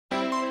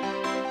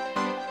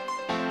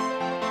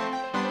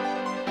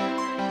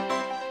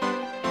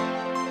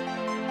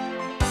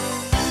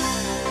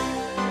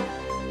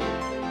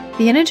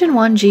The Inogen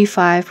 1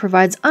 G5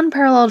 provides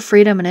unparalleled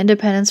freedom and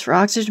independence for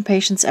oxygen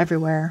patients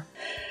everywhere.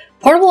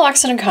 Portable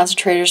oxygen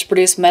concentrators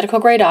produce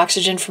medical-grade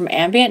oxygen from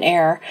ambient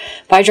air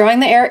by drawing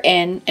the air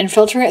in and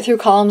filtering it through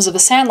columns of a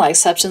sand-like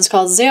substance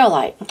called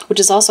zeolite, which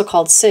is also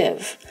called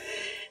Sieve.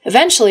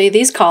 Eventually,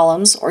 these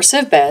columns, or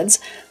sieve beds,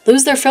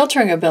 lose their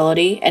filtering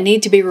ability and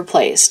need to be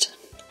replaced.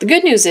 The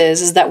good news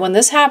is that when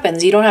this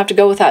happens, you don't have to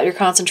go without your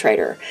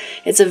concentrator.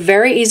 It's a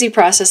very easy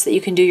process that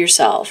you can do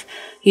yourself.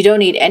 You don't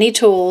need any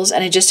tools,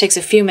 and it just takes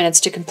a few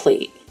minutes to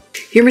complete.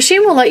 Your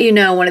machine will let you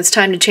know when it's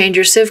time to change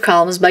your sieve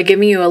columns by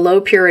giving you a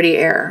low purity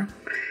error.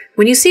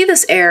 When you see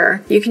this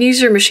error, you can use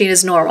your machine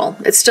as normal.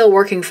 It's still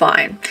working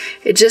fine.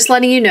 It's just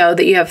letting you know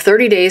that you have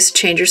 30 days to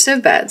change your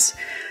sieve beds.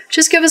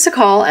 Just give us a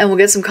call and we'll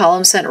get some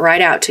columns sent right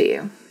out to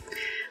you.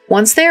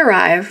 Once they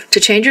arrive,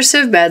 to change your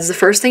sieve beds, the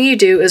first thing you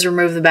do is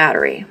remove the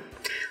battery.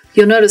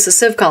 You'll notice the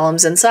sieve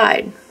columns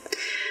inside.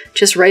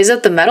 Just raise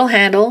up the metal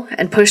handle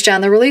and push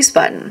down the release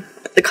button.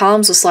 The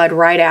columns will slide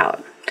right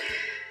out.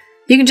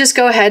 You can just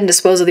go ahead and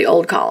dispose of the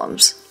old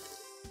columns.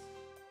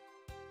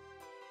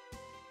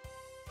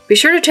 Be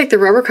sure to take the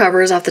rubber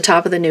covers off the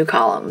top of the new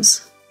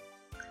columns.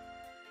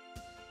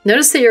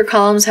 Notice that your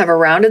columns have a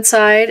rounded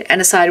side and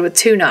a side with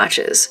 2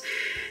 notches.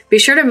 Be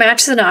sure to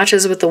match the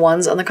notches with the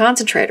ones on the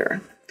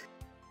concentrator.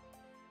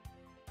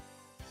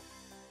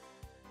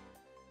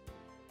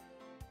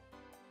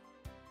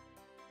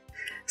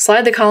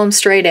 Slide the column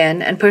straight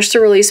in and push the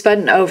release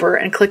button over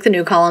and click the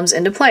new columns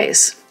into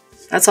place.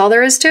 That's all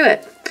there is to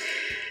it.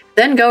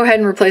 Then go ahead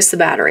and replace the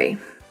battery.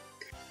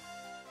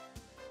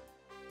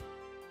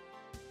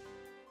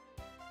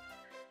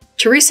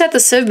 To reset the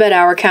sieve bed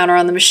hour counter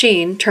on the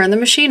machine, turn the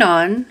machine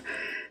on,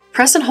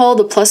 press and hold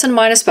the plus and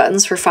minus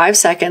buttons for 5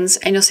 seconds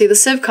and you'll see the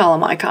sieve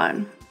column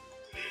icon.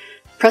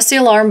 Press the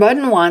alarm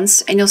button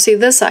once and you'll see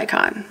this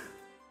icon.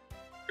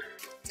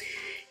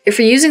 If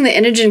you're using the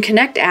Inogen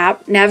Connect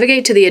app,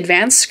 navigate to the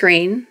advanced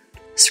screen,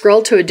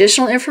 scroll to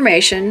additional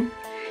information,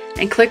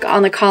 and click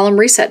on the column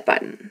reset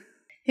button.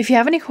 If you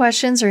have any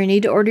questions or you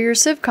need to order your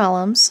sieve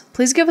columns,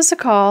 please give us a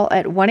call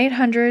at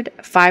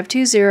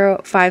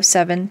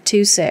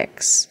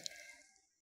 1-800-520-5726.